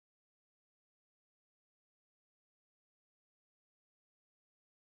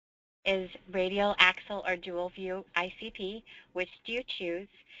is Radial Axial or Dual View ICP? Which do you choose?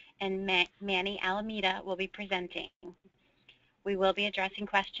 And Manny Alameda will be presenting. We will be addressing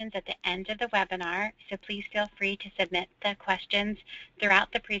questions at the end of the webinar, so please feel free to submit the questions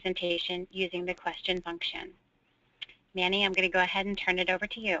throughout the presentation using the question function. Manny, I'm going to go ahead and turn it over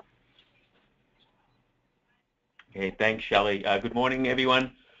to you. Okay, thanks, Shelley. Good morning,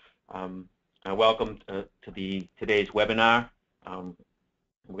 everyone. Welcome to today's webinar.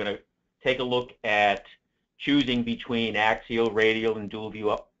 We're going to take a look at choosing between axial, radial, and dual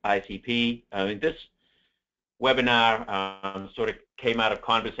view ICP. This webinar sort of came out of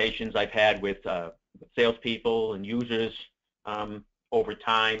conversations I've had with salespeople and users over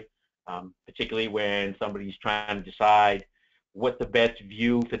time, particularly when somebody's trying to decide what the best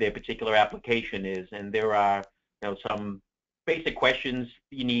view for their particular application is. And there are some basic questions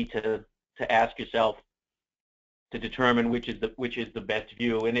you need to ask yourself to determine which is the best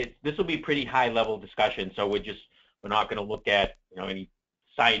view. And this will be pretty high-level discussion, so we're not going to look at any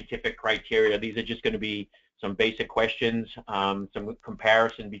scientific criteria. These are just going to be some basic questions, some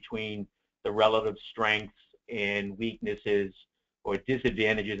comparison between the relative strengths and weaknesses or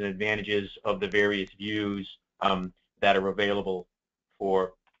disadvantages and advantages of the various views that are available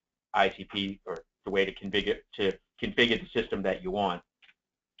for ICP, or the way to configure the system that you want.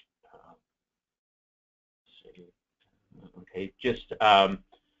 Okay, just a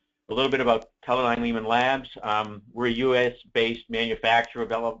little bit about Teledyne Leeman Labs. We're a U.S.-based manufacturer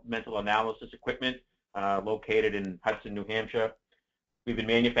of elemental analysis equipment located in Hudson, New Hampshire. We've been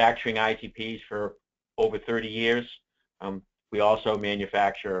manufacturing ICPs for over 30 years. We also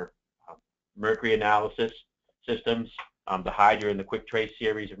manufacture mercury analysis systems, the Hydra and the Quick Trace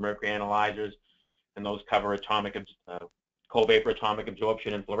series of mercury analyzers, and those cover cold vapor atomic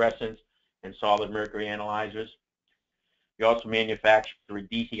absorption and fluorescence, and solid mercury analyzers. We also manufacture a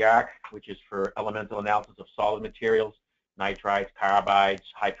DC arc, which is for elemental analysis of solid materials, nitrides, carbides,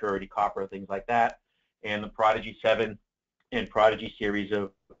 high purity copper, things like that, and the Prodigy 7 and Prodigy series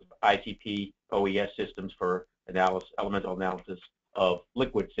of ICP OES systems for elemental analysis of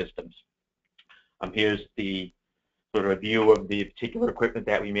liquid systems. Here's the sort of a view of the particular equipment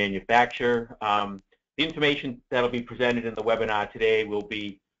that we manufacture. The information that will be presented in the webinar today will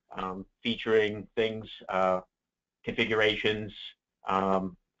be featuring things, configurations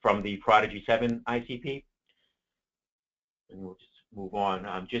from the Prodigy 7 ICP. And we'll just move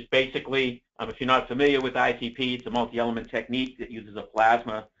on. Just basically, if you're not familiar with ICP, it's a multi-element technique that uses a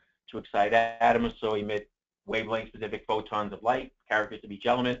plasma to excite atoms so emit wavelength-specific photons of light, characteristics of each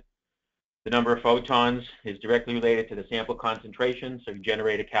element. The number of photons is directly related to the sample concentration, so you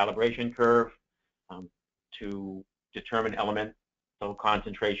generate a calibration curve to determine elemental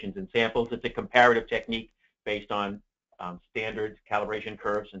concentrations in samples. It's a comparative technique based on standard calibration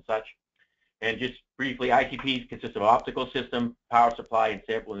curves and such. And just briefly, ICPs consist of optical system, power supply, and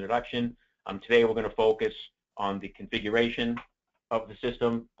sample introduction. Today we're going to focus on the configuration of the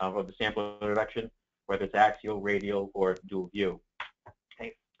system, of the sample introduction, whether it's axial, radial, or dual view.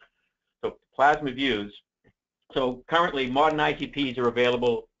 Okay. So plasma views. So currently, modern ICPs are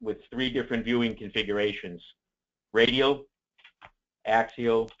available with 3 different viewing configurations: radial,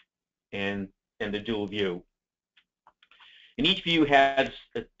 axial, and the dual view. And each view has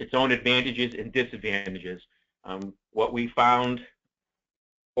its own advantages and disadvantages. What we found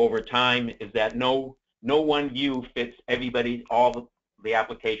over time is that no one view fits all the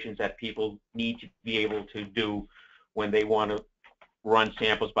applications that people need to be able to do when they want to run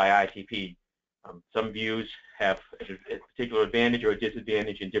samples by ICP. Some views have a particular advantage or a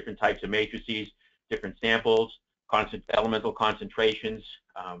disadvantage in different types of matrices, different samples, elemental concentrations,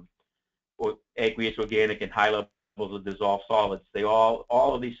 or aqueous, organic, and high levels of dissolved solids.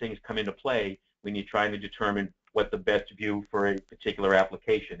 All of these things come into play when you're trying to determine what the best view for a particular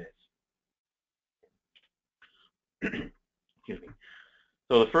application is. Excuse me.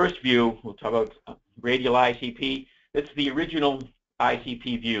 So the first view, we'll talk about radial ICP. It's the original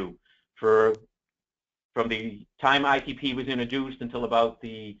ICP view. From the time ICP was introduced until about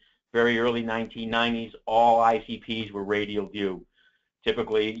the very early 1990s, all ICPs were radial view.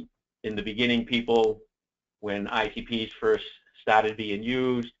 Typically, in the beginning, when ICPs first started being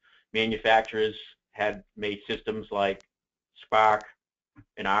used, manufacturers had made systems like spark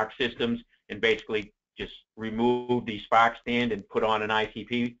and arc systems, and basically just removed the spark stand and put on an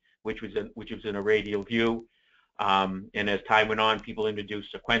ICP, which was in a radial view. And as time went on, people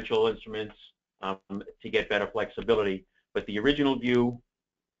introduced sequential instruments to get better flexibility. But the original view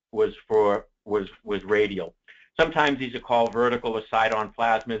was radial. Sometimes these are called vertical or side-on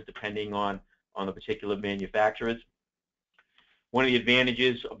plasmas, depending on the particular manufacturers. One of the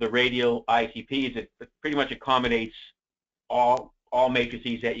advantages of the radial ICP is it pretty much accommodates all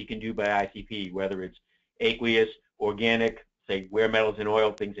matrices that you can do by ICP, whether it's aqueous, organic, say wear metals and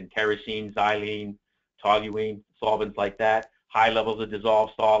oil, things in kerosene, xylene, toluene, solvents like that, high levels of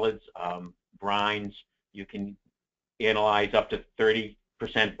dissolved solids, brines. You can analyze up to 30%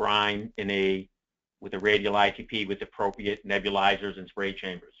 brine with a radial ICP with appropriate nebulizers and spray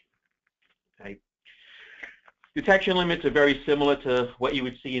chambers. Okay. Detection limits are very similar to what you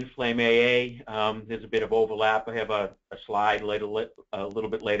would see in flame AA. There's a bit of overlap. I have a slide a little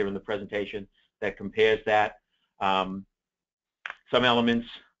bit later in the presentation that compares that. Some elements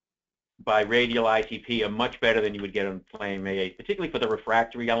by radial ICP are much better than you would get on flame AA, particularly for the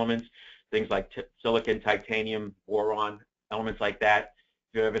refractory elements, things like silicon, titanium, boron, elements like that.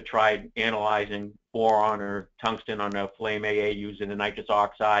 If you ever tried analyzing boron or tungsten on a flame AA using a nitrous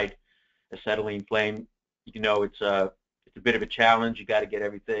oxide, acetylene flame, you know it's a bit of a challenge. You got to get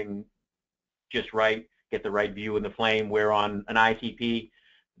everything just right, get the right view in the flame. Where on an ICP,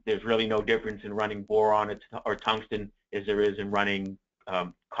 there's really no difference in running boron or tungsten as there is in running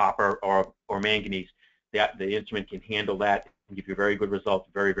copper or manganese. The instrument can handle that and give you very good results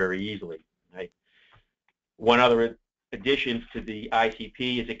very, very easily. Right? One other addition to the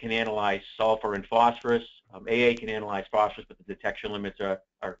ICP is it can analyze sulfur and phosphorus. AA can analyze phosphorus, but the detection limits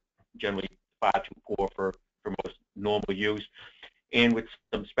are generally far too poor for most normal use. And with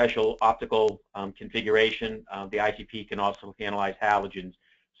some special optical configuration, the ICP can also analyze halogens,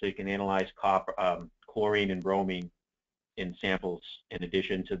 so you can analyze copper, chlorine and bromine in samples in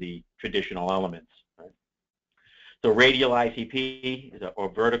addition to the traditional elements. Right? So radial ICP or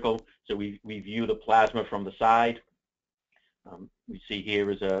vertical, so we view the plasma from the side. We see here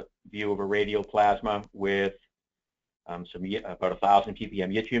is a view of a radial plasma with about 1,000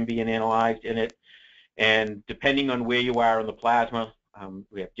 ppm yttrium being analyzed in it. And depending on where you are in the plasma,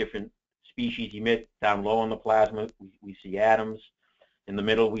 we have different species emit. Down low on the plasma, we see atoms. In the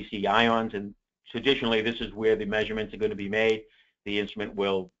middle, we see ions. And traditionally, this is where the measurements are going to be made. The instrument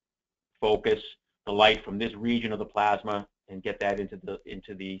will focus the light from this region of the plasma and get that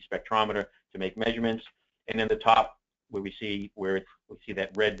into the spectrometer to make measurements. And in the top, where we see that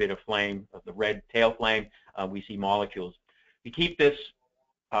red bit of flame, of the red tail flame, we see molecules. We keep this,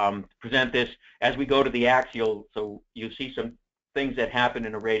 present this as we go to the axial, so you see some things that happen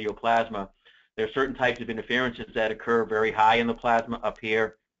in a radial plasma. There are certain types of interferences that occur very high in the plasma up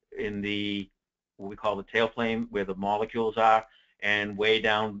here in what we call the tail flame, where the molecules are, and way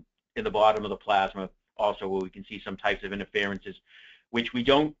down in the bottom of the plasma also, where we can see some types of interferences, which we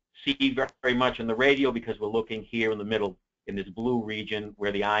don't see very much in the radial because we're looking here in the middle in this blue region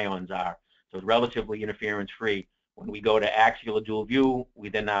where the ions are. So it's relatively interference-free. When we go to axial or dual view, we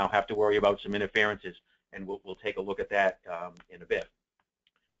then now have to worry about some interferences, and we'll take a look at that in a bit.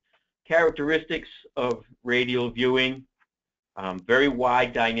 Characteristics of radial viewing, very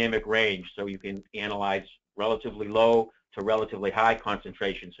wide dynamic range, so you can analyze relatively low to relatively high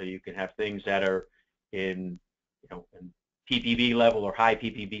concentration. So you can have things that are in ppb level or high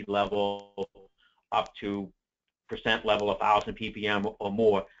ppb level up to percent level 1,000 ppm or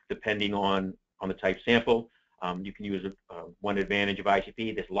more, depending on the type sample. You can use one advantage of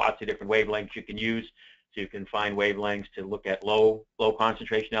ICP. There's lots of different wavelengths you can use. So you can find wavelengths to look at low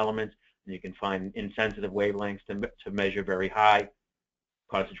concentration elements, and you can find insensitive wavelengths to measure very high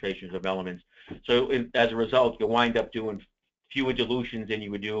concentrations of elements. So as a result, you'll wind up doing fewer dilutions than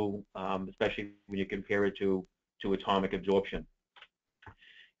you would do, especially when you compare it to atomic absorption.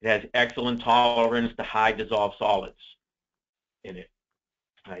 It has excellent tolerance to high dissolved solids in it.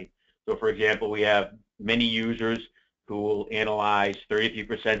 Right? So for example, we have many users who will analyze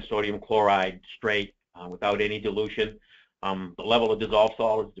 33% sodium chloride straight without any dilution. The level of dissolved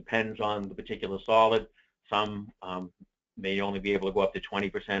solids depends on the particular solid. Some may only be able to go up to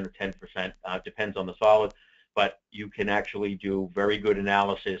 20% or 10%, depends on the solid. But you can actually do very good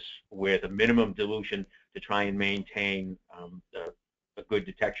analysis with a minimum dilution to try and maintain a good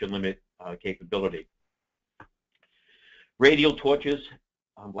detection limit capability. Radial torches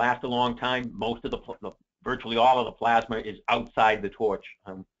last a long time. Most of virtually all of the plasma is outside the torch,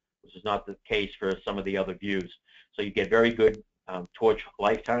 which is not the case for some of the other views. So you get very good torch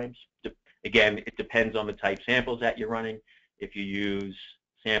lifetimes. Again, it depends on the type samples that you're running. If you use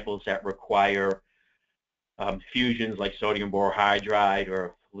samples that require fusions like sodium borohydride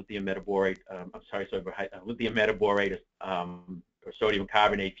or lithium metaborate, lithium metaborate or sodium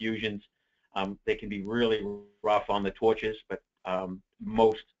carbonate fusions, they can be really rough on the torches, but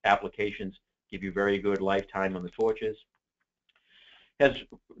most applications give you very good lifetime on the torches. has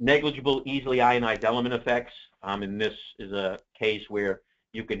negligible easily ionized element effects. And this is a case where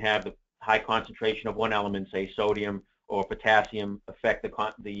you can have the high concentration of one element, say sodium or potassium, affect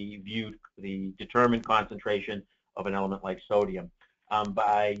the determined concentration of an element like sodium.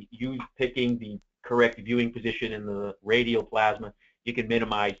 By picking the correct viewing position in the radial plasma, you can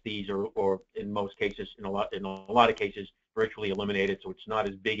minimize these, or in most cases, in a lot of cases, virtually eliminate it. So it's not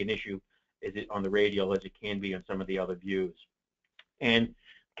as big an issue on the radial as it can be on some of the other views. And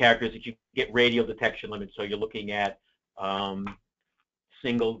characteristics, you get radial detection limits, so you're looking at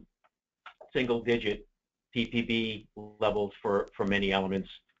single-digit ppb levels for many elements,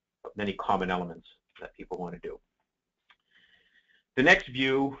 many common elements that people want to do. The next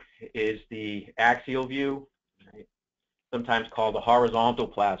view is the axial view, right? Sometimes called the horizontal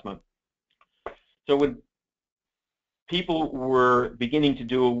plasma. So when people were beginning to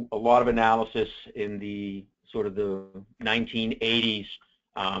do a lot of analysis in the sort of the 1980s,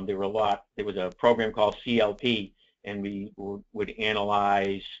 there was a program called CLP, and we would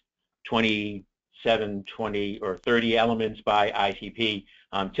analyze 27, 20, or 30 elements by ICP.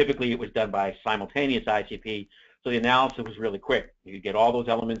 Typically, it was done by simultaneous ICP, so the analysis was really quick. You could get all those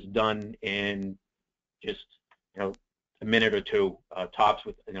elements done in just a minute or two, tops,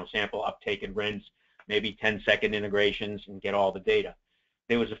 with sample uptake and rinse, maybe 10-second integrations, and get all the data.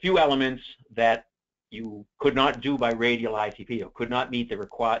 There was a few elements that you could not do by radial ICP, or could not meet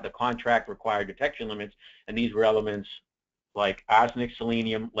the contract required detection limits, and these were elements like arsenic,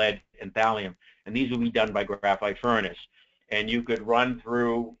 selenium, lead, and thallium, and these would be done by graphite furnace. And you could run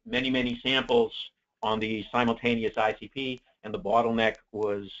through many samples on the simultaneous ICP, and the bottleneck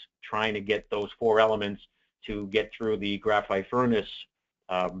was trying to get those 4 elements to get through the graphite furnace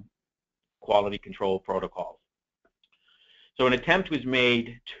quality control protocol. So an attempt was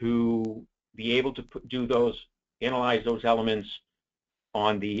made to be able to analyze those elements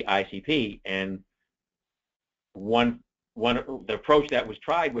on the ICP, and the approach that was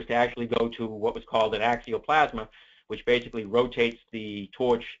tried was to actually go to what was called an axial plasma, which basically rotates the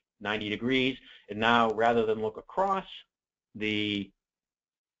torch 90 degrees, and now rather than look across the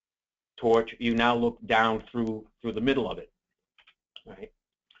torch, you now look down through the middle of it, right?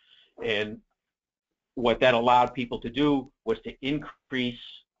 And what that allowed people to do was to increase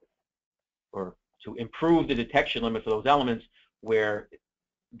or to improve the detection limit for those elements where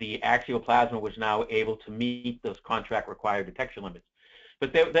the axial plasma was now able to meet those contract required detection limits.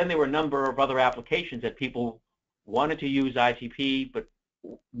 But then there were a number of other applications that people wanted to use ICP but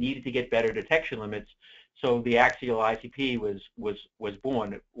needed to get better detection limits. So the axial ICP was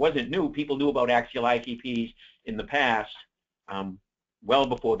born. It wasn't new. People knew about axial ICPs in the past, well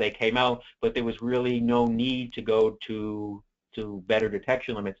before they came out, but there was really no need to go to better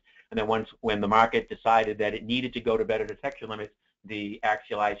detection limits. And then when the market decided that it needed to go to better detection limits, the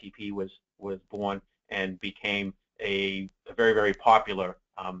axial ICP was born and became a very popular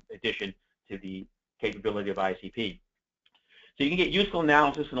addition to the capability of ICP. So you can get useful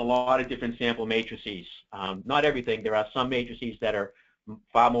analysis in a lot of different sample matrices. Not everything. There are some matrices that are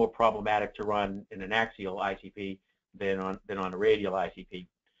far more problematic to run in an axial ICP than on a radial ICP.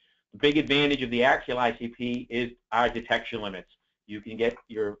 The big advantage of the axial ICP is our detection limits. You can get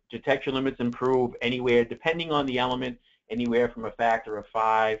your detection limits improve anywhere, depending on the element, anywhere from a factor of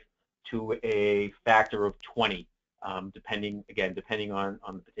 5 to a factor of 20, depending on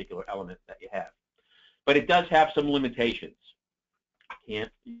the particular element that you have. But it does have some limitations. You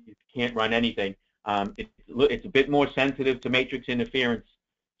can't run anything. It's a bit more sensitive to matrix interference.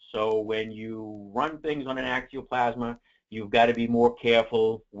 So when you run things on an axial plasma, you've got to be more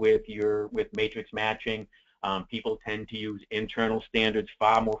careful with matrix matching. People tend to use internal standards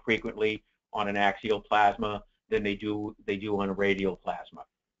far more frequently on an axial plasma than they do on a radial plasma.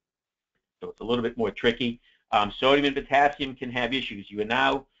 So it's a little bit more tricky. Sodium and potassium can have issues. You're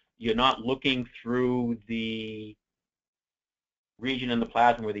not looking through the region in the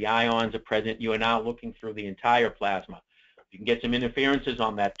plasma where the ions are present. You are now looking through the entire plasma. You can get some interferences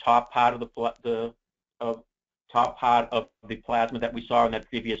on that top part of the plasma that we saw in that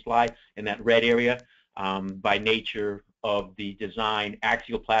previous slide, in that red area. By nature of the design,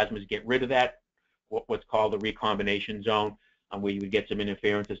 axial plasmas get rid of that, what's called the recombination zone, where you would get some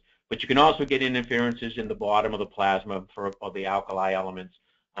interferences. But you can also get interferences in the bottom of the plasma for the alkali elements,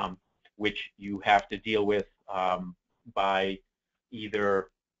 which you have to deal with by either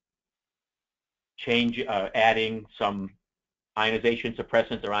adding some ionization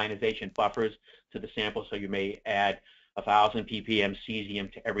suppressants or ionization buffers to the sample. So you may add 1,000 ppm cesium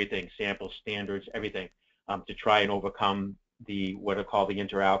to everything, sample standards, everything, to try and overcome what are called the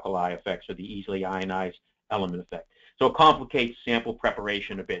interalkali effects, or the easily ionized element effect. So it complicates sample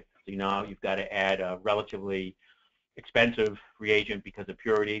preparation a bit. So now you've got to add a relatively expensive reagent because of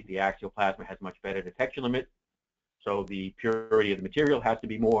purity. The axial plasma has much better detection limit, so the purity of the material has to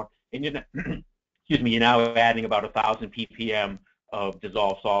be more. And you're, excuse me, you're now adding about 1,000 ppm of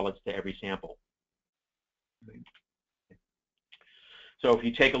dissolved solids to every sample. So if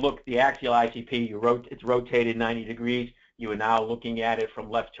you take a look at the axial ICP, it's rotated 90 degrees. You are now looking at it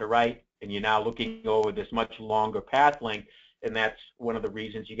from left to right, and you're now looking over this much longer path length, and that's one of the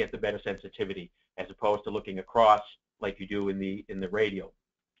reasons you get the better sensitivity, as opposed to looking across like you do in the radial.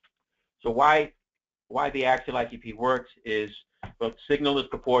 So why the axial ICP works is, well, the signal is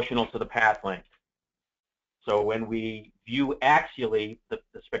proportional to the path length. So when we view axially, the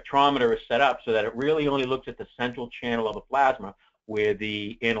spectrometer is set up so that it really only looks at the central channel of the plasma where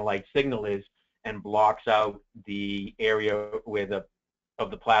the analyte signal is, and blocks out the area where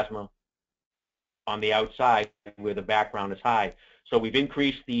of the plasma on the outside where the background is high. So we've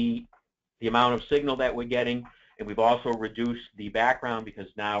increased the amount of signal that we're getting, and we've also reduced the background because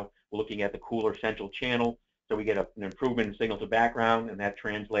now we're looking at the cooler central channel. So we get an improvement in signal to background, and that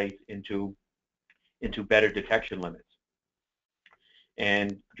translates into better detection limits.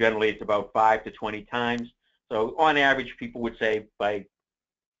 And generally it's about 5 to 20 times. So on average, people would say, by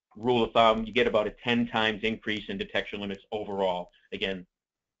rule of thumb, you get about a 10 times increase in detection limits overall. Again,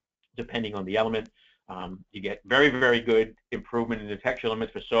 depending on the element, you get very, very good improvement in detection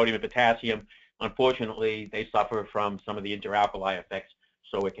limits for sodium and potassium. Unfortunately, they suffer from some of the interalkali effects,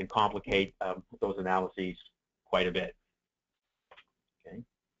 so it can complicate those analyses quite a bit. Okay.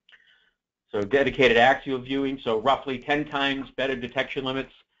 So dedicated axial viewing, so roughly 10 times better detection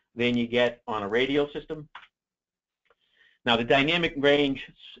limits than you get on a radial system. Now the dynamic range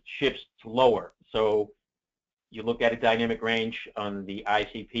shifts lower. So you look at a dynamic range on the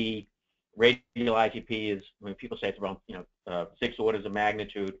ICP. Radial ICP is, when people say it's around 6 orders of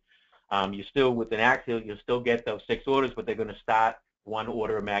magnitude. You still, with an axial, you'll still get those 6 orders, but they're going to start 1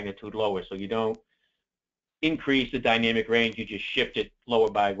 order of magnitude lower. So you don't increase the dynamic range, you just shift it lower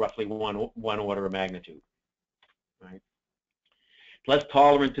by roughly one order of magnitude. Right? It's less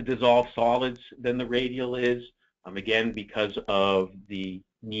tolerant to dissolved solids than the radial is. Again, because of the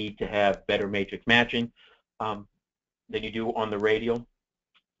need to have better matrix matching than you do on the radial.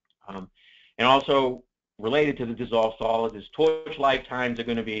 And also related to the dissolved solids is torch lifetimes are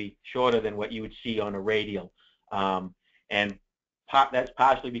going to be shorter than what you would see on a radial. And that's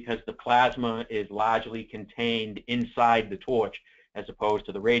partially because the plasma is largely contained inside the torch, as opposed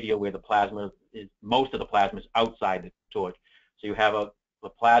to the radial where the plasma is, most of the plasma is outside the torch. So you have a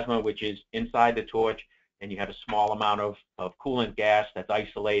plasma which is inside the torch, and you have a small amount of coolant gas that's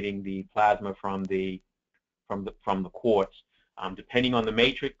isolating the plasma from the quartz. Depending on the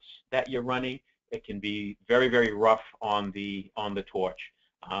matrix that you're running, it can be very, very rough on the torch.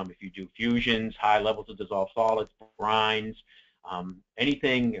 If you do fusions, high levels of dissolved solids, brines,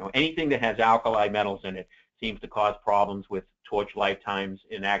 anything that has alkali metals in it seems to cause problems with torch lifetimes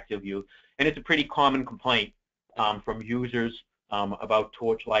in axial view, and it's a pretty common complaint from users about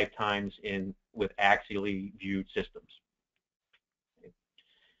torch lifetimes with axially viewed systems.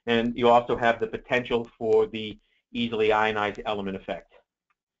 And you also have the potential for the easily ionized element effect,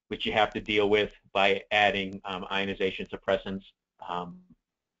 which you have to deal with by adding ionization suppressants,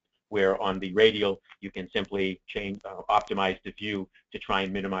 where on the radial you can simply optimize the view to try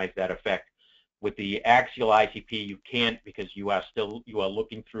and minimize that effect. With the axial ICP, you can't, because you are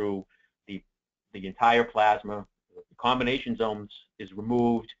looking through the entire plasma. The combination zones is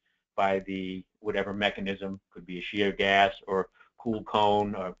removed by the whatever mechanism, could be a shear gas or cool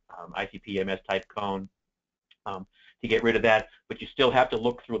cone or ICP-MS type cone, to get rid of that. But you still have to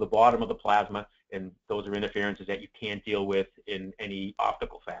look through the bottom of the plasma, and those are interferences that you can't deal with in any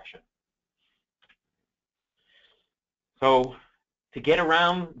optical fashion. So to get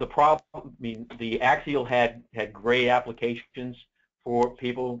around the problem, I mean, the axial had great applications for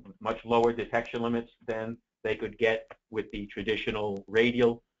people, much lower detection limits than they could get with the traditional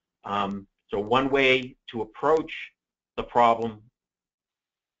radial. So one way to approach the problem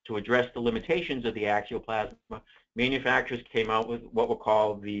to address the limitations of the axial plasma, manufacturers came out with what were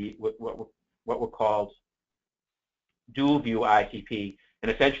called dual view ICP,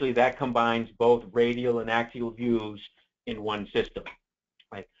 and essentially that combines both radial and axial views in one system.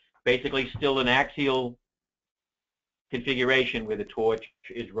 Right? Basically, still an axial configuration where the torch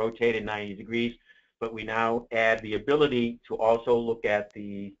is rotated 90 degrees, but we now add the ability to also look at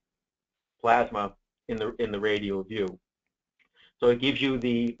the plasma in the radial view. So it gives you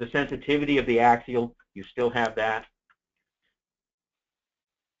the sensitivity of the axial. You still have that,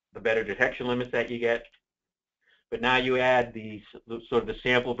 the better detection limits that you get, But now you add the sort of the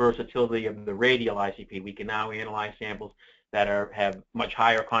sample versatility of the radial ICP. We can now analyze samples that have much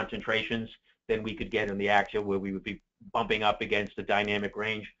higher concentrations than we could get in the axial, where we would be bumping up against the dynamic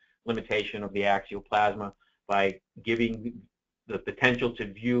range limitation of the axial plasma. By giving the potential to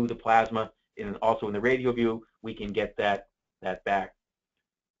view the plasma also in the radial view, we can get that back.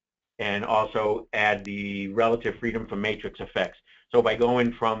 And also add the relative freedom from matrix effects. So by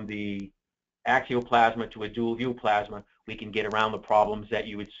going from the axial plasma to a dual view plasma, we can get around the problems that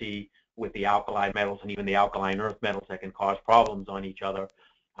you would see with the alkali metals and even the alkaline earth metals that can cause problems on each other.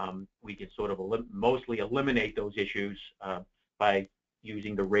 We can sort of mostly eliminate those issues by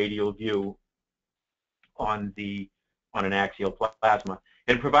using the radial view on an axial plasma.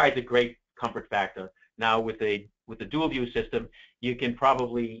 And it provides a great comfort factor. Now with the dual view system, you can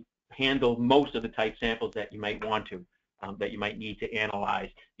probably handle most of the type samples that you might want to, that you might need to analyze.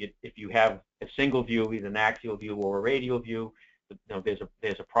 If you have a single view, either an axial view or a radial view, there's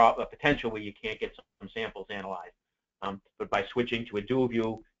a potential where you can't get some samples analyzed. But by switching to a dual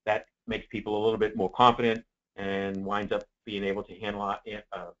view, that makes people a little bit more confident and winds up being able to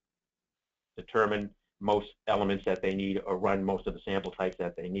determine most elements that they need or run most of the sample types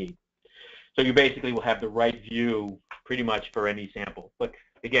that they need. So you basically will have the right view pretty much for any sample. But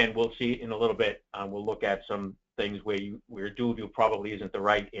again, we'll see in a little bit. We'll look at some things where dual view probably isn't the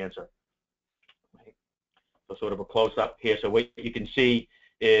right answer. Right? So sort of a close-up here. So what you can see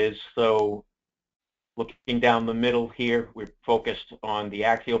is, so looking down the middle here, we're focused on the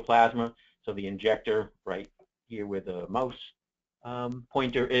axial plasma. So the injector right here where the mouse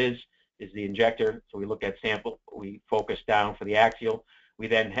pointer is the injector. So we look at sample, we focus down for the axial. We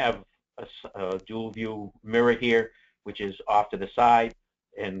then have a dual view mirror here, which is off to the side,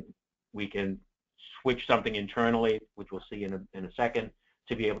 and we can switch something internally, which we'll see in a second,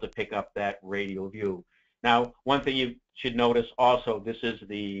 to be able to pick up that radial view. Now, one thing you should notice also, this is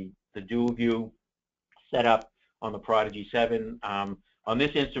the dual view setup on the Prodigy 7. On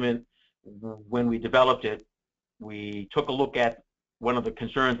this instrument, when we developed it, we took a look at one of the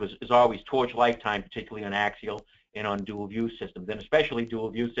concerns is always torch lifetime, particularly on axial and on dual view systems, and especially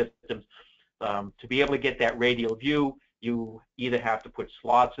dual view systems. To be able to get that radial view, you either have to put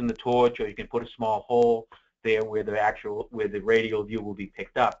slots in the torch, or you can put a small hole there where the radial view will be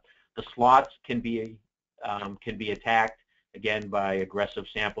picked up. The slots can be attacked again by aggressive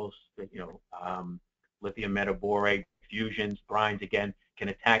samples. Lithium metaborate fusions, brines again can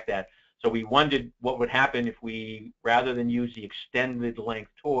attack that. So we wondered what would happen if we, rather than use the extended length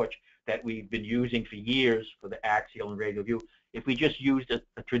torch that we've been using for years for the axial and radial view, if we just used a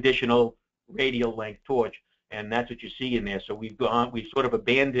traditional radial length torch, and that's what you see in there. So we've sort of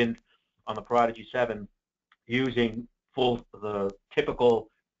abandoned on the Prodigy 7 using the typical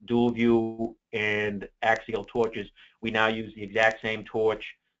dual view and axial torches. We now use the exact same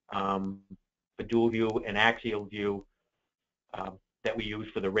torch for dual view and axial view that we use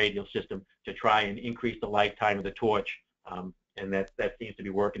for the radial system to try and increase the lifetime of the torch, and that seems to be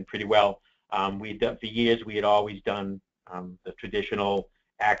working pretty well. For years we had always done the traditional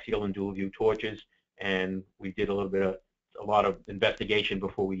axial and dual view torches, and we did a lot of investigation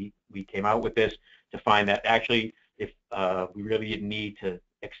before we came out with this to find that actually if we really didn't need to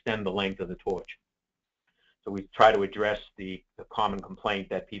extend the length of the torch. So we try to address the common complaint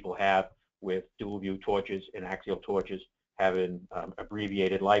that people have with dual view torches and axial torches having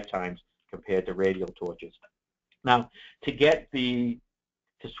abbreviated lifetimes compared to radial torches. Now, to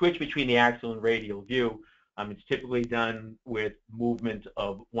switch between the axial and radial view, it's typically done with movement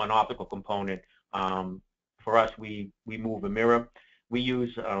of one optical component. For us, we move a mirror. We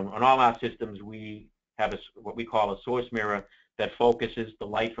use, on all our systems, we have what we call a source mirror that focuses the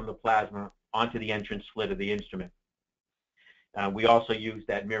light from the plasma onto the entrance slit of the instrument. We also use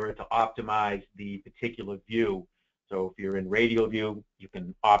that mirror to optimize the particular view. So if you're in radial view, you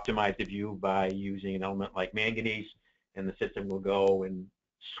can optimize the view by using an element like manganese, and the system will go and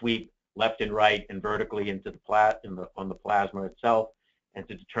sweep left and right and vertically into on the plasma itself, and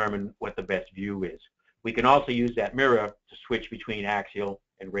to determine what the best view is. We can also use that mirror to switch between axial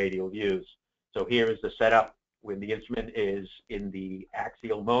and radial views. So here is the setup when the instrument is in the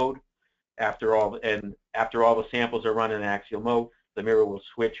axial mode. After all the samples are run in axial mode, the mirror will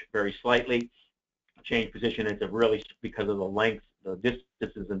switch very slightly, change position, and really, because of the length, the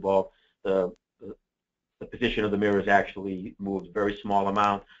distances involved, the position of the mirror is actually moved a very small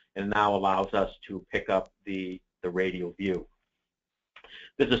amount, and now allows us to pick up the radial view.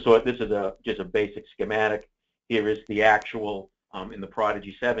 This is just a basic schematic. Here is the actual in the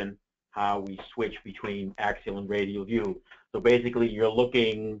Prodigy 7 how we switch between axial and radial view. So basically, you're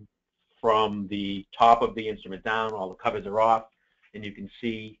looking from the top of the instrument down. All the covers are off, and you can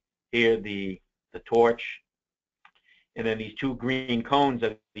see here the torch. And then these two green cones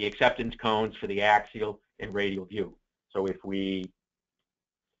are the acceptance cones for the axial and radial view. So if we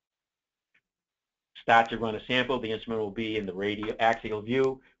start to run a sample, the instrument will be in the radial axial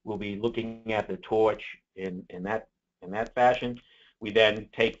view. We'll be looking at the torch in that fashion. We then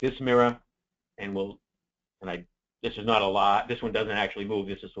take this mirror and this is not a lot. This one doesn't actually move.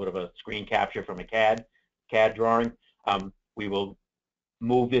 This is sort of a screen capture from a CAD drawing. We will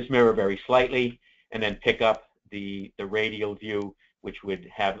move this mirror very slightly and then pick up the radial view, which would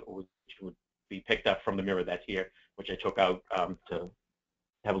be picked up from the mirror that's here, which I took out to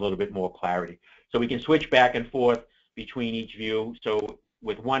have a little bit more clarity. So we can switch back and forth between each view. So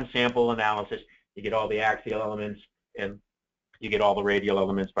with one sample analysis, you get all the axial elements and you get all the radial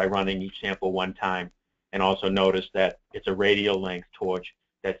elements by running each sample one time. And also notice that it's a radial length torch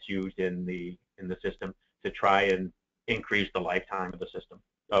that's used in the system to try and increase the lifetime of the system,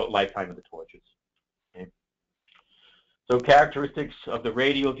 lifetime of the torches. Okay. So characteristics of the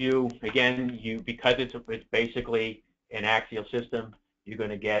radial view, again, because it's basically an axial system, you're going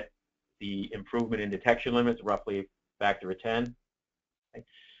to get the improvement in detection limits, roughly a factor of 10. Okay.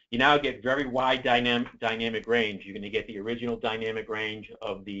 You now get very wide dynamic range. You're going to get the original dynamic range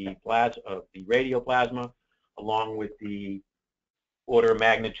of the radial plasma, along with the order of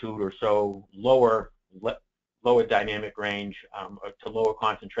magnitude or so lower dynamic range to lower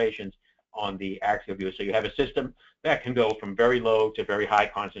concentrations on the axial view. So you have a system that can go from very low to very high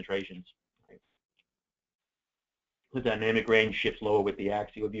concentrations. The dynamic range shifts lower with the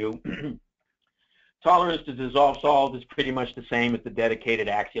axial view. Tolerance to dissolved solids is pretty much the same as the dedicated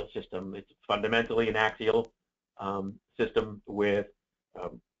axial system. It's fundamentally an axial system with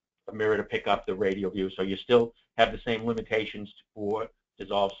a mirror to pick up the radial view. So you still have the same limitations for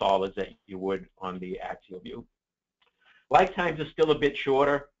dissolved solids that you would on the axial view. Lifetimes are still a bit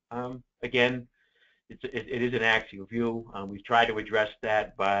shorter. Again, it is an axial view. We've tried to address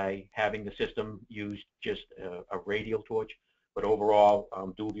that by having the system use just a radial torch, but overall,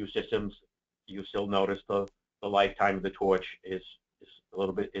 dual view systems, you still notice the lifetime of the torch is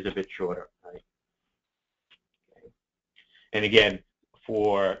a bit shorter. Right? Okay. And again,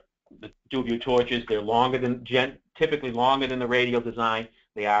 for the dual view torches, they're typically longer than the radial design.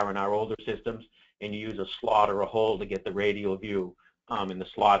 They are in our older systems, and you use a slot or a hole to get the radial view, and the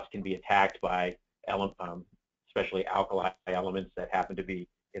slots can be attacked by especially alkali elements that happen to be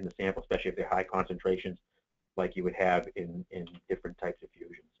in the sample, especially if they're high concentrations, like you would have in different types of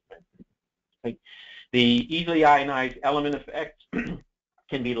fusions. Right? The easily ionized element effect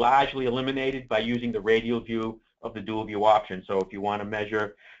can be largely eliminated by using the radial view of the dual view option. So if you want to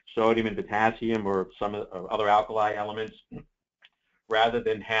measure sodium and potassium or some other alkali elements, rather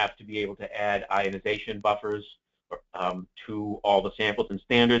than have to be able to add ionization buffers to all the samples and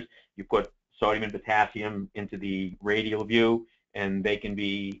standards, you put sodium and potassium into the radial view, and they can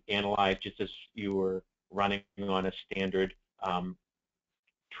be analyzed just as you were running on a standard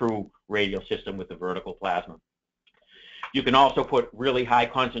true radial system with the vertical plasma. You can also put really high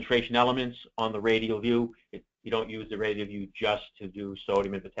concentration elements on the radial view. You don't use the radial view just to do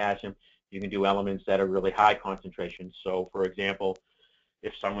sodium and potassium. You can do elements that are really high concentration. So, for example,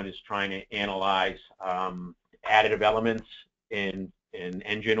 if someone is trying to analyze additive elements in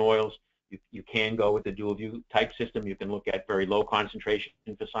engine oils, you can go with the dual view type system. You can look at very low concentration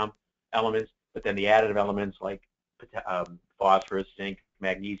for some elements, but then the additive elements like phosphorus, zinc,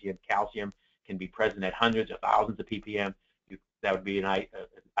 magnesium, calcium can be present at hundreds of thousands of ppm. That would be an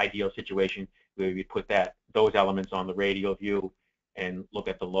ideal situation where you put those elements on the radial view and look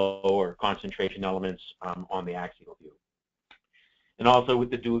at the lower concentration elements on the axial view. And also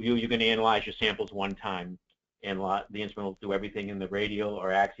with the dual view, you can analyze your samples one time, and the instrument will do everything in the radial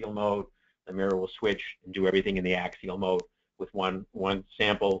or axial mode. The mirror will switch and do everything in the axial mode with one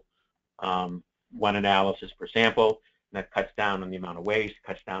sample, one analysis per sample. And that cuts down on the amount of waste,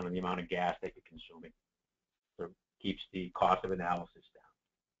 cuts down on the amount of gas that you're consuming. So it keeps the cost of analysis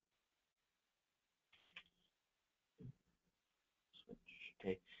down.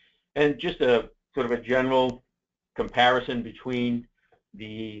 Okay. And just a sort of a general comparison between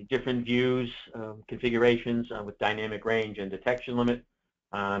the different views, configurations with dynamic range and detection limit.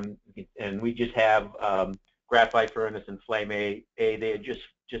 And we just have graphite furnace and flame A. They're just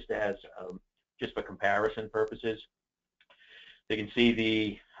for comparison purposes. You can see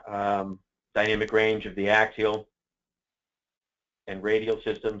the dynamic range of the axial and radial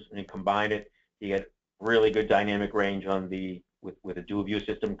systems, and you combine it, you get really good dynamic range on with a dual view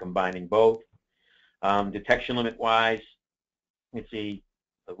system combining both. Detection limit wise, you can see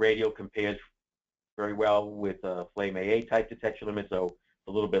The radial compares very well with flame AA type detection limit, so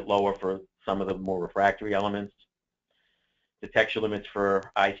a little bit lower for some of the more refractory elements. Detection limits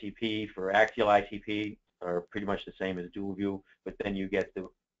for ICP, for axial ICP, are pretty much the same as dual view, but then you get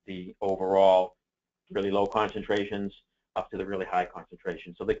the overall really low concentrations up to the really high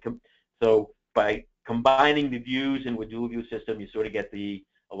concentration. So by combining the views in a dual view system, you sort of get a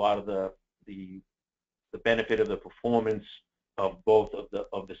lot of the benefit of the performance of both of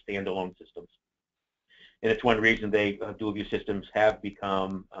the standalone systems. And it's one reason dual view systems have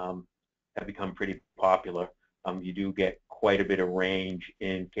become pretty popular. You do get quite a bit of range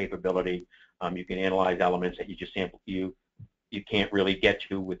in capability. You can analyze elements that you can't really get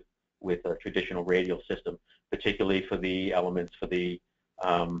to with a traditional radial system, particularly for the elements for the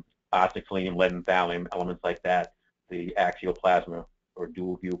arsenic, selenium, lead, and thallium, elements like that. The axial plasma or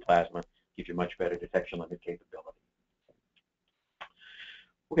dual view plasma gives you much better detection limit capability.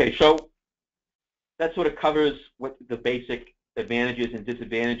 Okay, so that sort of covers what the basic advantages and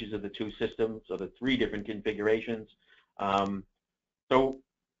disadvantages of the two systems, or the three different configurations. So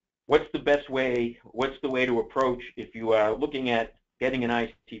what's the best way, what's the way to approach if you are looking at getting an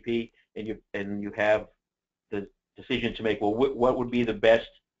ICP and you have the decision to make, well, what would be the best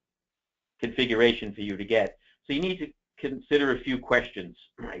configuration for you to get? So you need to consider a few questions,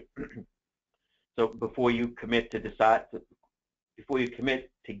 right? So before you commit to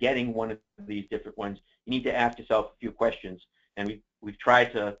getting one of these different ones, you need to ask yourself a few questions. And we've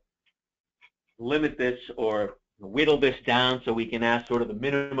tried to limit this or whittle this down so we can ask sort of the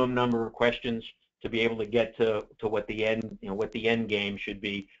minimum number of questions to be able to get to what the end game should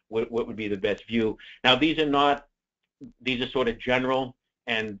be. What would be the best view? Now these are sort of general,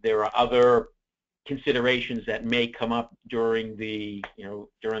 and there are other considerations that may come up during the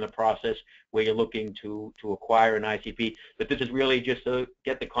process where you're looking to acquire an ICP. But this is really just to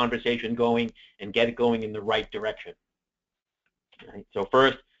get the conversation going and get it going in the right direction. Right? So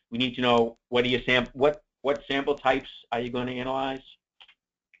first, we need to know what sample types are you going to analyze?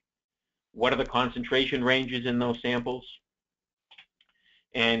 What are the concentration ranges in those samples?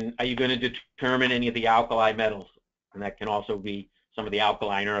 And are you going to determine any of the alkali metals? And that can also be some of the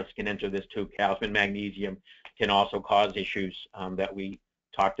alkaline earths can enter this too. Calcium, magnesium can also cause issues that we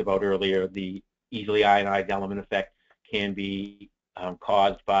talked about earlier. The easily ionized element effect can be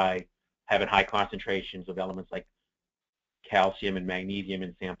caused by having high concentrations of elements like calcium and magnesium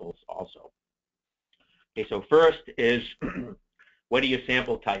in samples also. Okay, so first is what are your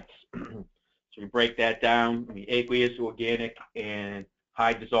sample types? So we break that down, aqueous, organic, and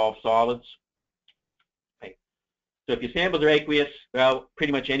high dissolved solids. Okay. So if your samples are aqueous, well,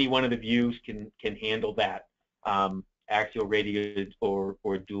 pretty much any one of the views can handle that. Axial, radial,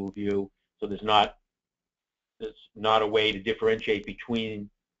 or dual view. So there's not a way to differentiate between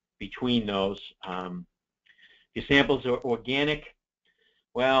those. If your samples are organic,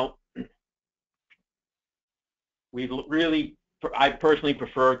 well, I personally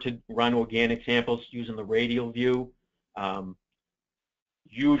prefer to run organic samples using the radial view.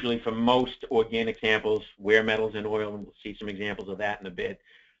 Usually for most organic samples, wear metals and oil, and we'll see some examples of that in a bit.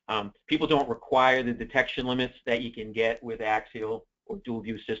 People don't require the detection limits that you can get with axial or dual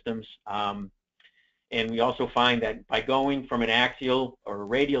view systems. And we also find that by going from an axial or a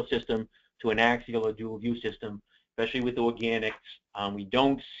radial system to an axial or dual view system, especially with organics, we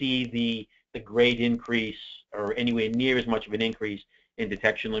don't see the great increase or anywhere near as much of an increase in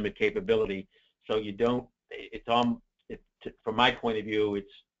detection limit capability. So you don't, from my point of view,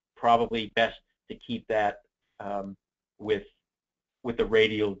 it's probably best to keep that with the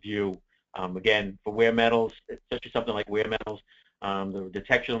radial view. Again, for wear metals, especially something like wear metals, the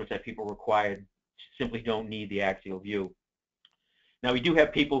detection limits that people require simply don't need the axial view. Now we do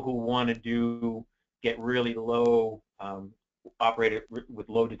have people who want to get really low, operate with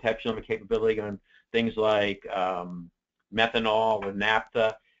low detection limit capability on things like methanol or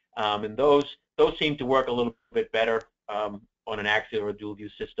naphtha, and those seem to work a little bit better on an axial or dual view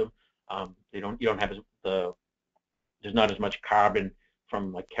system. You don't have there's not as much carbon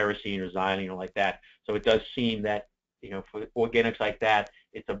from like kerosene or xylene or like that. So it does seem that for organics like that,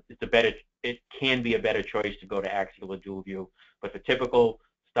 it can be a better choice to go to axial or dual view. But for typical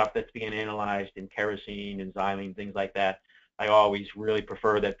stuff that's being analyzed in kerosene and xylene, things like that, I always really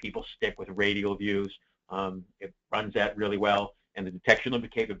prefer that people stick with radial views. It runs that really well, and the detection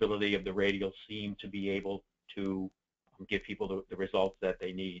limit capability of the radial seem to be able to give people the results that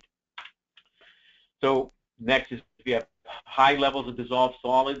they need. So next is if you have high levels of dissolved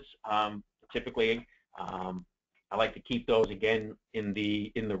solids, typically I like to keep those again in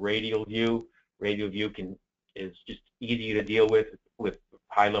the radial view. Radial view is just easier to deal with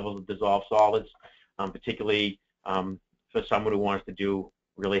high levels of dissolved solids, particularly for someone who wants to do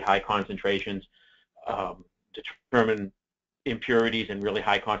really high concentrations, determine impurities in really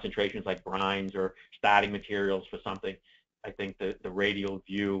high concentrations like brines or starting materials for something. I think the radial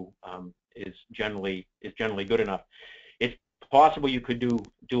view is generally good enough. It's possible you could do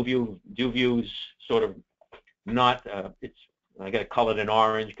dual views sort of not. I got to color it in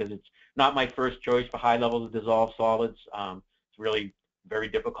orange because it's not my first choice for high levels of dissolved solids. It's really very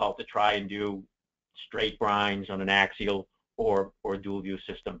difficult to try and do straight brines on an axial or dual view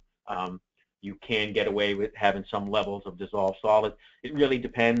system. You can get away with having some levels of dissolved solid. It really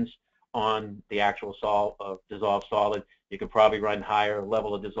depends on the actual dissolved solid. You can probably run higher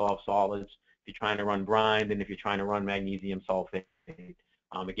level of dissolved solids if you're trying to run brine than if you're trying to run magnesium sulfate.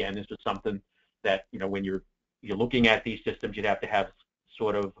 Again, this is something that, when you're looking at these systems, you'd have to have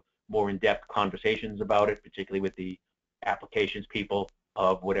sort of more in-depth conversations about it, particularly with the applications people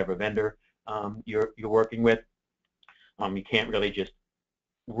of whatever vendor you're working with. You can't really just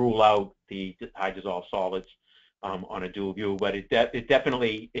rule out the high dissolved solids on a dual view, but it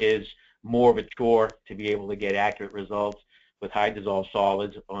definitely is more of a chore to be able to get accurate results with high dissolved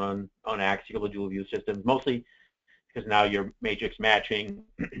solids on axial or dual view systems, mostly because now your matrix matching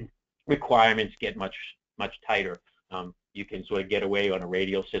requirements get much tighter. You can sort of get away on a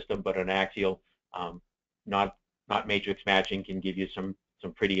radial system, but on axial, not matrix matching can give you some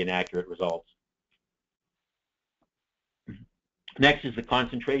pretty inaccurate results. Next is the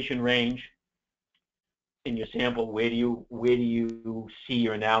concentration range in your sample. Where do you see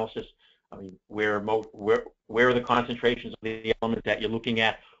your analysis? I mean, where are the concentrations of the elements that you're looking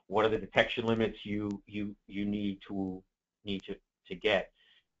at? What are the detection limits you need to get?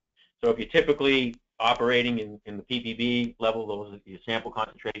 So if you're typically operating in the ppb level, those are your sample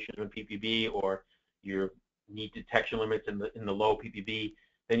concentrations in ppb, or you need detection limits in the low ppb,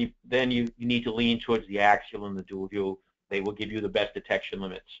 then you need to lean towards the axial and the dual view. They will give you the best detection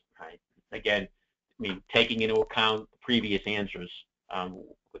limits, right? Again, I mean, taking into account the previous answers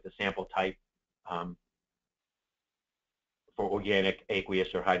with the sample type for organic, aqueous,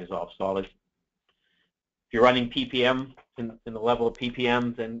 or high dissolved solids. If you're running ppm in the level of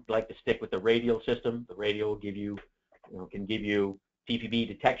ppm, then I'd like to stick with the radial system. The radial will give you, can give you ppb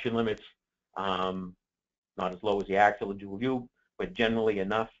detection limits, not as low as the axial or dual view, but generally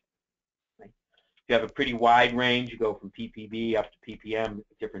enough. You have a pretty wide range. You go from ppb up to ppm,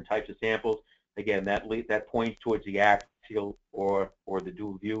 different types of samples. Again, that points towards the axial or the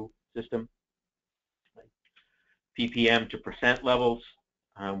dual view system. ppm to percent levels,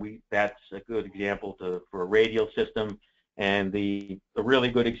 that's a good example for a radial system. And the really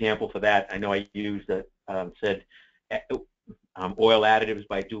good example for that, I know I used said oil additives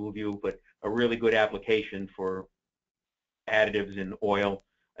by dual view, but a really good application for additives in oil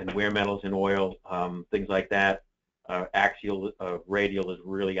and wear metals in oil, things like that. Axial, radial is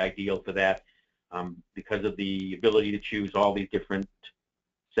really ideal for that because of the ability to choose all these different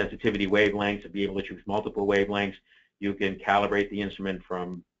sensitivity wavelengths, to be able to choose multiple wavelengths. You can calibrate the instrument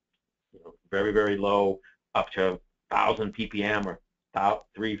from very, very low up to 1,000 ppm or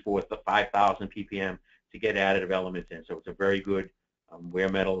 3, 4, 5,000 ppm to get additive elements in. So it's a very good wear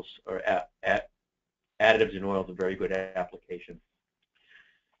metals or additives in oil is a very good application.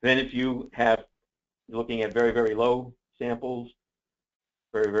 Then if you have looking at very, very low samples,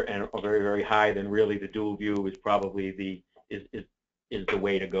 or very, very high, then really the dual view is probably the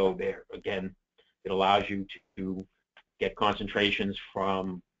way to go there. Again, it allows you to get concentrations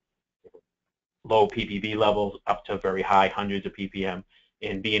from low ppb levels up to very high hundreds of ppm,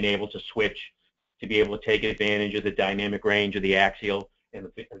 and being able to switch to be able to take advantage of the dynamic range of the axial and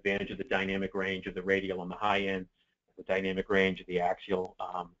the advantage of the dynamic range of the radial on the high end, the dynamic range of the axial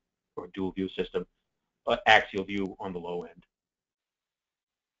or dual view system, axial view on the low end.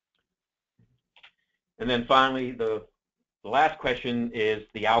 And then finally, the last question is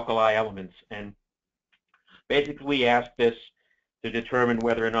the alkali elements. And basically we ask this to determine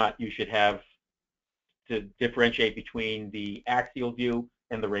whether or not you should have to differentiate between the axial view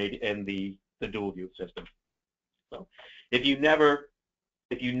and the dual view system. So if you never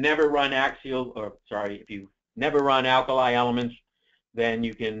run axial, or sorry, if you never run alkali elements, then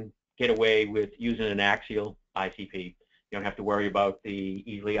you can get away with using an axial ICP. You don't have to worry about the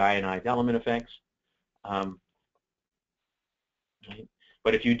easily ionized element effects.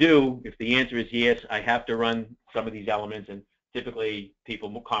 But if you do, if the answer is yes, I have to run some of these elements, and typically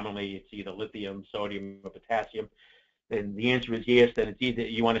people commonly it's either lithium, sodium, or potassium, then the answer is yes, then it's either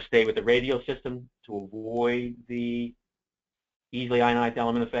you want to stay with the radial system to avoid the easily ionized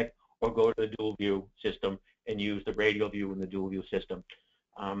element effect, or go to the dual view system and use the radial view and the dual view system.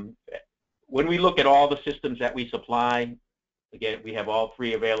 When we look at all the systems that we supply, again, we have all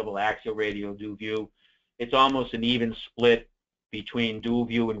three available: axial, radial, dual view. It's almost an even split between dual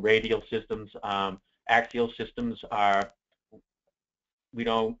view and radial systems. Axial systems we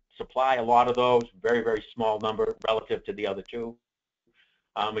don't supply a lot of those, very, very small number relative to the other two.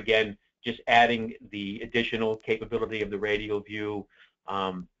 Again, just adding the additional capability of the radial view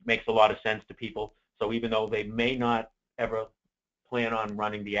makes a lot of sense to people. So even though they may not ever plan on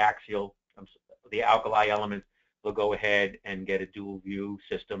running the axial, the alkali elements, they'll go ahead and get a dual view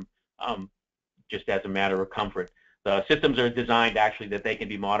system just as a matter of comfort. The systems are designed actually that they can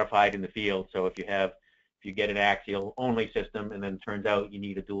be modified in the field. So if you get an axial only system and then it turns out you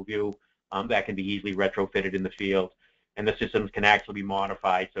need a dual view, that can be easily retrofitted in the field. And the systems can actually be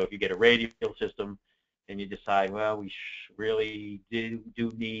modified. So if you get a radial system and you decide, well, we really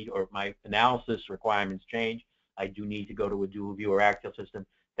do need, or my analysis requirements change, I do need to go to a dual view or axial system,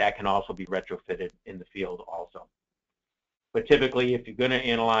 that can also be retrofitted in the field also. But typically, if you're going to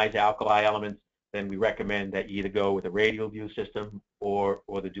analyze alkali elements, then we recommend that you either go with a radial view system or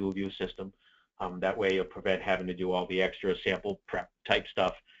the dual view system. That way you'll prevent having to do all the extra sample prep type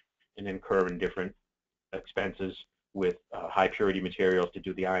stuff and incurring different expenses with high purity materials to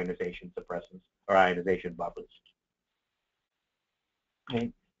do the ionization suppressants or ionization buffers.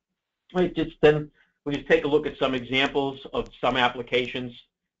 Okay. Then we just take a look at some examples of some applications,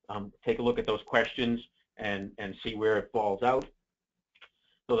 take a look at those questions and see where it falls out.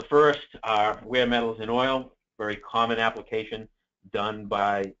 So the first are wear metals in oil, very common application done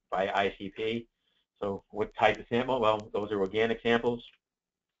by ICP. So what type of sample? Well, those are organic samples.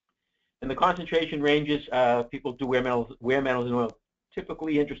 In the concentration ranges, people do wear metals in oil,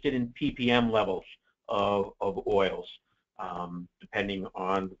 typically interested in ppm levels of oils, depending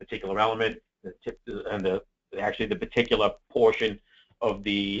on the particular element and actually the particular portion of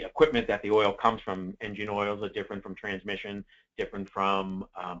the equipment that the oil comes from. Engine oils are different from transmission, different from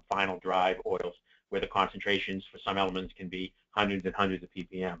final drive oils, where the concentrations for some elements can be hundreds and hundreds of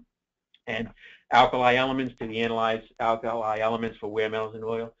ppm. And alkali elements, to analyze alkali elements for wear metals in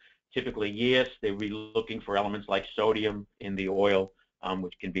oil, typically, yes, they're really looking for elements like sodium in the oil,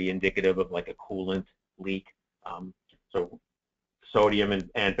 which can be indicative of like a coolant leak. So sodium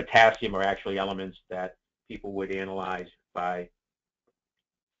and potassium are actually elements that people would analyze by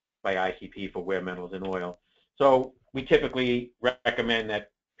ICP for wear metals in oil. So we typically recommend that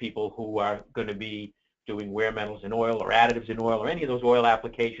people who are going to be doing wear metals in oil or additives in oil or any of those oil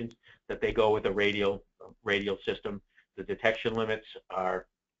applications, that they go with a radial system. The detection limits are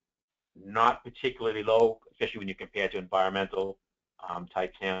not particularly low, especially when you compare to environmental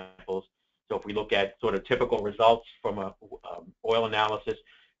type samples. So if we look at sort of typical results from a oil analysis,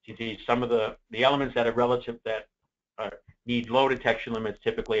 you see some of the elements that are relative that need low detection limits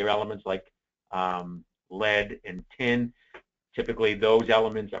typically are elements like lead and tin. Typically those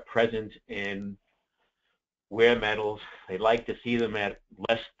elements are present in wear metals. They like to see them at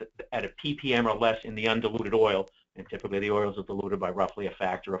a ppm or less in the undiluted oil, and typically the oils are diluted by roughly a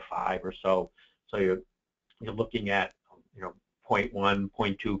factor of 5 or so. So you're looking at 0.1,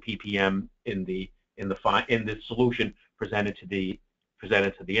 0.2 ppm in the solution presented to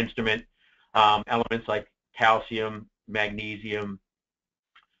the instrument. Elements like calcium, magnesium,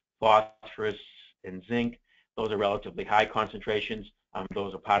 phosphorus, and zinc, those are relatively high concentrations.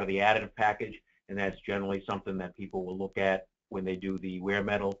 Those are part of the additive package, and that's generally something that people will look at when they do the wear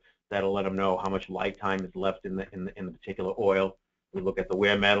metal. That'll let them know how much lifetime is left in the particular oil. We look at the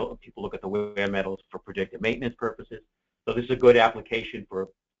wear metal. People look at the wear metals for predictive maintenance purposes. So this is a good application for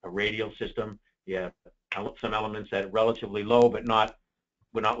a radial system. Yeah, some elements that are relatively low, but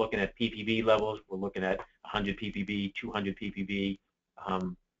we're not looking at ppb levels. We're looking at 100 ppb, 200 ppb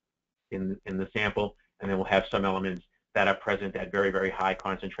in the sample, and then we'll have some elements that are present at very, very high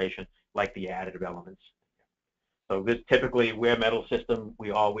concentration, like the additive elements. So this typically wear metal system,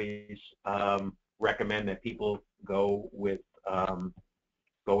 we always recommend that people go with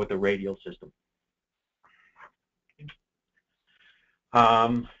the radial system.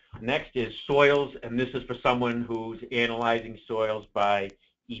 Next is soils, and this is for someone who's analyzing soils by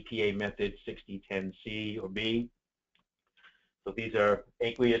EPA method 6010C or B. So these are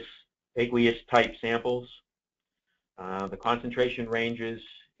aqueous type samples. The concentration ranges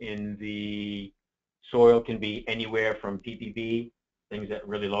in the soil can be anywhere from ppb, things at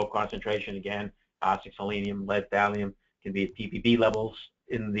really low concentration, again, arsenic, selenium, lead, thallium, can be at ppb levels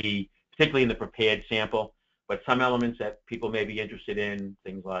particularly in the prepared sample. But some elements that people may be interested in,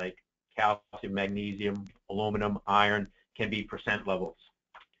 things like calcium, magnesium, aluminum, iron, can be percent levels.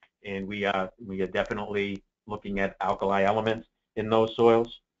 And we are definitely looking at alkali elements. in those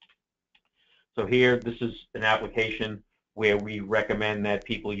soils. So here, this is an application where we recommend that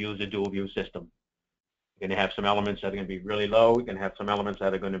people use a dual view system. You're going to have some elements that are going to be really low. You're going to have some elements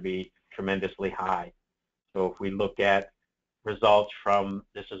that are going to be tremendously high. So if we look at results from,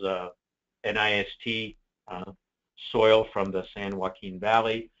 this is a NIST soil from the San Joaquin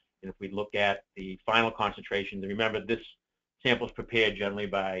Valley, and if we look at the final concentrations, remember this sample is prepared generally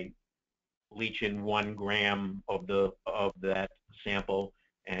by leaching 1 gram of that sample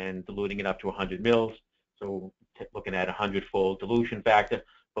and diluting it up to 100 mils. So looking at a 100-fold dilution factor,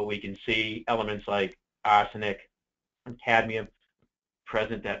 but we can see elements like arsenic and cadmium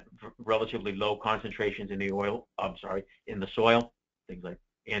present at relatively low concentrations in the oil. In the soil. Things like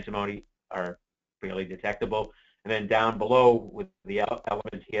antimony are fairly detectable. And then down below with the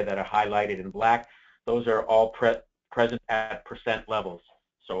elements here that are highlighted in black, those are all present at percent levels.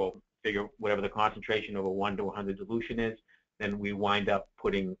 So figure whatever the concentration of a 1 to 100 dilution is, then we wind up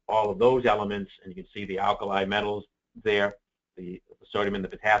putting all of those elements, and you can see the alkali metals there, the sodium and the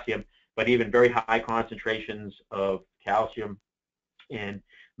potassium, but even very high concentrations of calcium and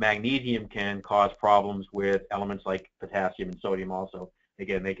magnesium can cause problems with elements like potassium and sodium also.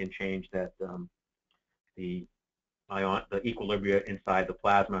 Again, they can change that the equilibria inside the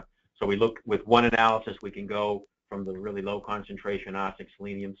plasma. So we look with one analysis, we can go from the really low concentration arsenic,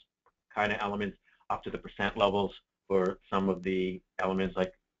 selenium kind of elements up to the percent levels for some of the elements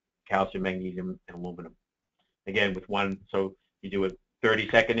like calcium, magnesium, and aluminum. Again, with one, so you do a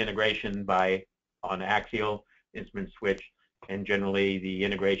 30-second integration on axial instrument switch, and generally the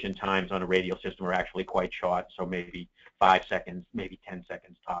integration times on a radial system are actually quite short, so maybe 5 seconds, maybe 10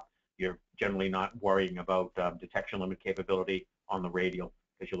 seconds top. You're generally not worrying about detection limit capability on the radial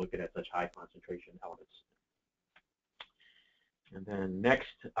because you're looking at such high concentration elements. And then next,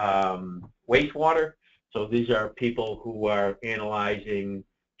 wastewater. So these are people who are analyzing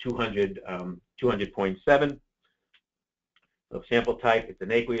 200.7. So sample type, it's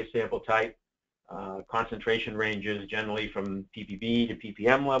an aqueous sample type. Concentration ranges generally from ppb to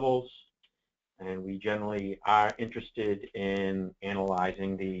ppm levels. And we generally are interested in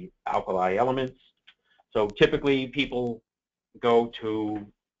analyzing the alkali elements. So typically people go to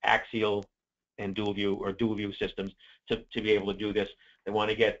axial and dual view or dual view systems to be able to do this. They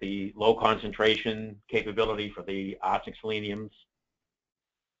want to get the low concentration capability for the arsenic, seleniums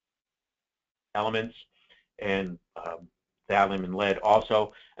elements, and thallium and lead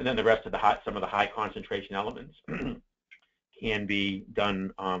also, and then the rest of some of the high concentration elements can be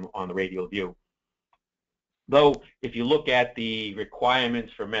done on the radial view. Though, if you look at the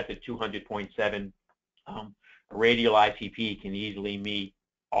requirements for method 200.7, a radial ICP can easily meet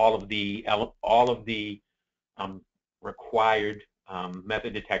all of the required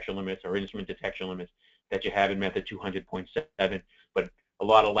method detection limits or instrument detection limits that you have in method 200.7. But a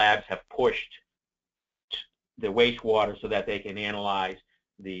lot of labs have pushed the wastewater so that they can analyze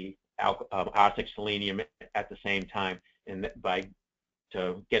the arsenic, selenium at the same time, and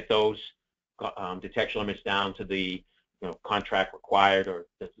to get those detection limits down to the contract required or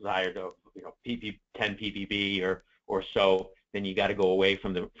desired of 10 ppb or so, then you got to go away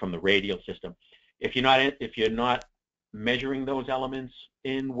from the radial system. If you're not measuring those elements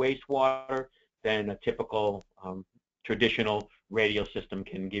in wastewater, then a typical traditional radial system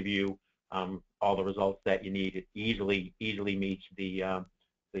can give you all the results that you need. It easily meets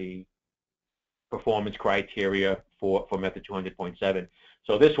the performance criteria for method 200.7.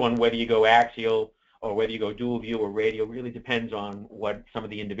 So this one, whether you go axial or whether you go dual view or radial, really depends on what some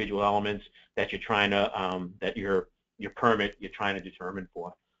of the individual elements that you're trying to that your permit you're trying to determine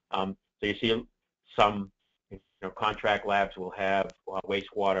for. So you see some contract labs will have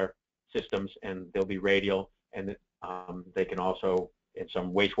wastewater systems, and they'll be radial, and they can also, in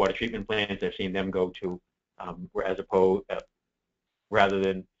some wastewater treatment plants, I've seen them go to rather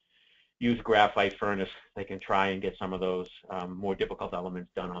than use a graphite furnace, they can try and get some of those more difficult elements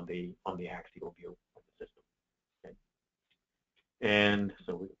done on the axial view of the system. Okay. And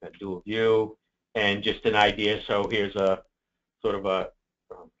so we've got dual view, and just an idea. So here's a sort of a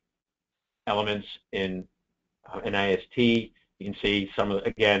elements in NIST. You can see some of,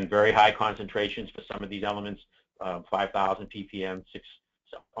 again, very high concentrations for some of these elements, 5,000 ppm,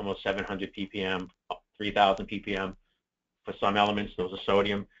 almost 700 ppm, 3,000 ppm. For some elements, those are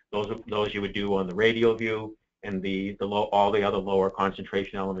sodium. Those you would do on the radial view, and all the other lower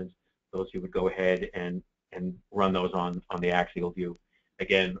concentration elements, those you would go ahead and run those on the axial view.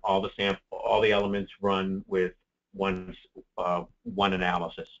 Again, all the elements run with one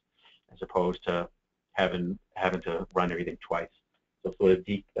analysis, as opposed to having to run everything twice. So sort of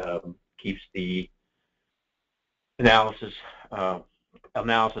keeps the analysis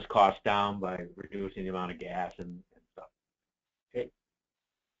costs down by reducing the amount of gas and stuff. Okay,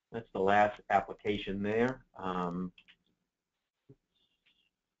 that's the last application there.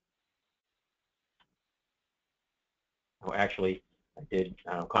 Oh, actually, I did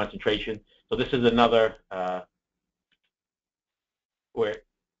concentration. So this is another where,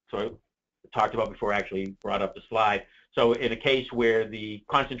 so I talked about before I actually brought up the slide. So in a case where the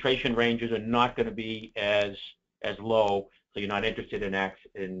concentration ranges are not going to be as low, so you're not interested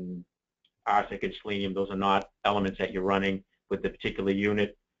in arsenic and selenium, those are not elements that you're running with the particular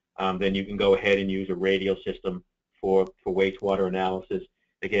unit, then you can go ahead and use a radial system for wastewater analysis.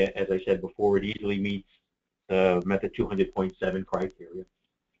 Again, as I said before, it easily meets the method 200.7 criteria.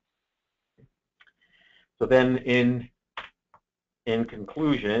 So then in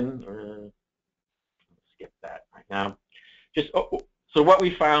conclusion, skip that right now. So what we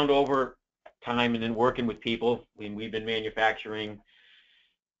found over time and then working with people, we've been manufacturing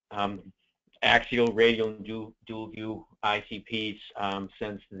axial, radial, and dual view ICPs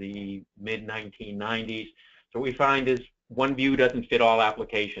since the mid-1990s. So what we find is one view doesn't fit all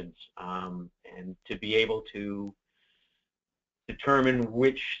applications, and to be able to determine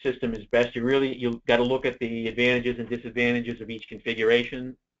which system is best, you've got to look at the advantages and disadvantages of each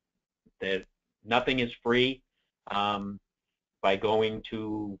configuration. That nothing is free. By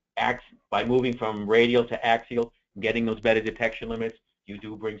moving from radial to axial, getting those better detection limits, you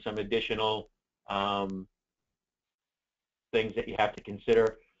do bring some additional things that you have to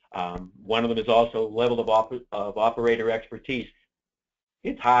consider. One of them is also level of operator expertise.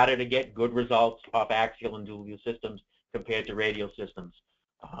 It's harder to get good results off axial and dual view systems compared to radial systems.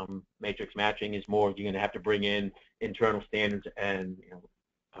 Matrix matching is more, you're going to have to bring in internal standards and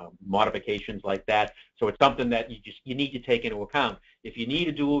modifications like that. So it's something that you need to take into account. If you need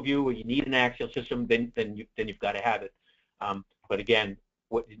a dual view or you need an axial system, then you've got to have it. But again,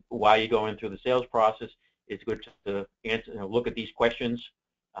 while you're going through the sales process, it's good to answer, look at these questions,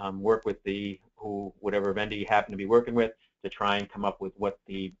 work with whatever vendor you happen to be working with to try and come up with what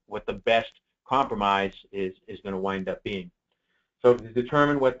the best compromise is going to wind up being. So to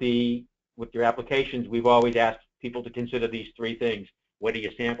determine with your applications, we've always asked people to consider these three things. What are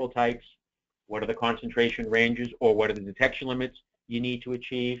your sample types? What are the concentration ranges, or what are the detection limits you need to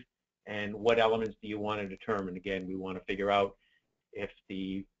achieve? And what elements do you want to determine? Again, we want to figure out if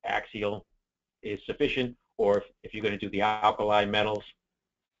the axial is sufficient, or if you're going to do the alkali metals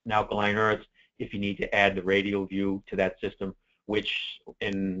and alkaline earths, if you need to add the radial view to that system, which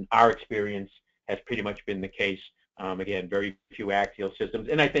in our experience has pretty much been the case. Again, very few axial systems.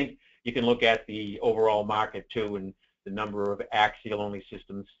 And I think you can look at the overall market too, and the number of axial-only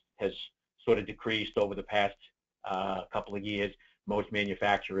systems has sort of decreased over the past couple of years. Most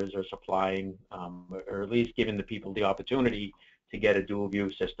manufacturers are supplying, or at least giving the people the opportunity to get a dual view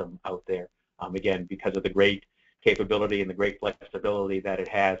system out there. Again, because of the great capability and the great flexibility that it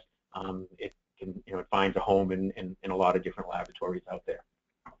has, it finds a home in a lot of different laboratories out there.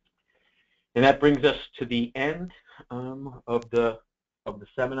 And that brings us to the end of the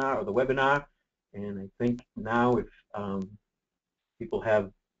seminar or the webinar. And I think now if people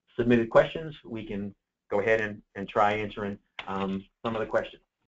have submitted questions, we can go ahead and try answering some of the questions.